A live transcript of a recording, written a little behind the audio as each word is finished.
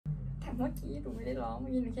เมื่อกี้หนูไม่ได้ร้องเมื่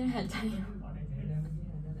อกี้หนูแค่หายใจ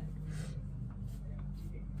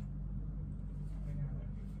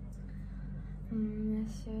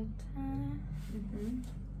Miss your time.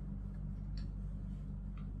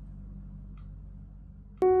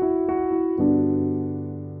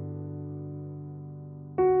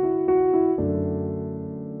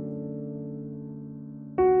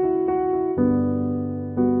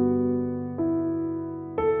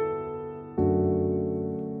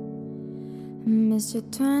 Miss your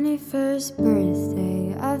 21st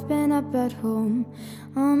birthday. I've been up at home.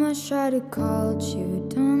 Almost tried to call you.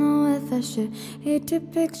 Don't know if I should. Hate to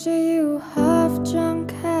picture you half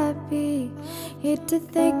drunk, happy. Hate to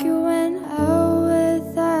think you went out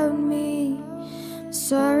without me.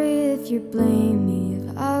 Sorry if you blame me.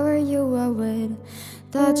 If I were you, I would.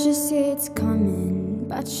 Thought you see it's coming,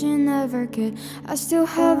 but you never could. I still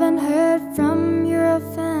haven't heard from your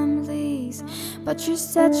families, but you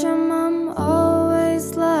said your mom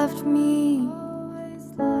always loved me.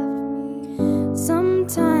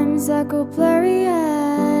 Sometimes I go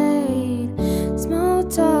blurry-eyed. Small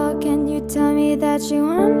talk and you tell me that you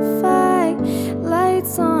want to fight.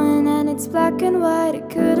 Lights on and it's black and white. It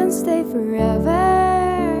couldn't stay forever.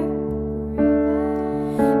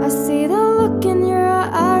 I see the look in your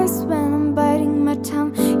eyes when I'm biting my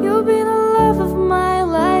tongue. You'll be the love of my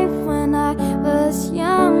life. When I was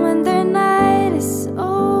young, when the night is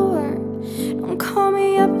over, don't call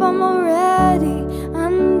me up, I'm already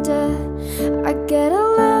under. I get a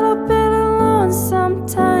little bit alone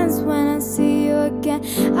sometimes when I see you again.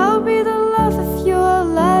 I'll be the love of your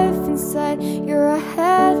life inside your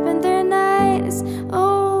head when the night is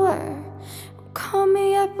over. Don't call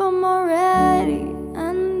me up, I'm already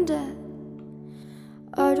under.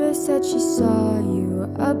 Audra said she saw you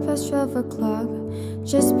up past 12 o'clock.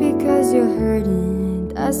 Just because you're hurting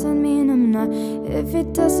doesn't mean I'm not. If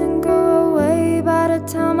it doesn't go away by the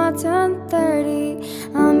time I turn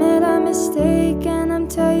 30, I made a mistake and I'm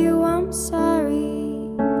tell you I'm sorry.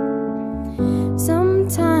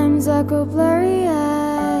 Sometimes I go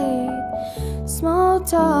blurry-eyed. Small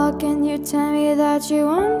talk and you tell me that you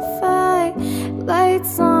won't fight.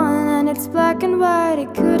 Lights on and it's black and white.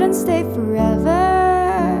 It couldn't stay forever.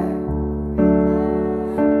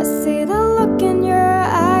 I see the look in your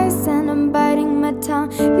eyes and I'm biting my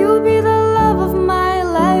tongue. You'll be the love of my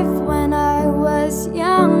life. When I was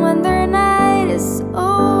young, when the night is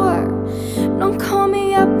over, don't call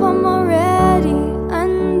me up, I'm already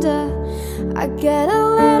under. I get a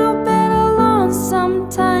little bit alone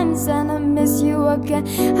sometimes and I miss you again.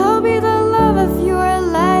 I'll be the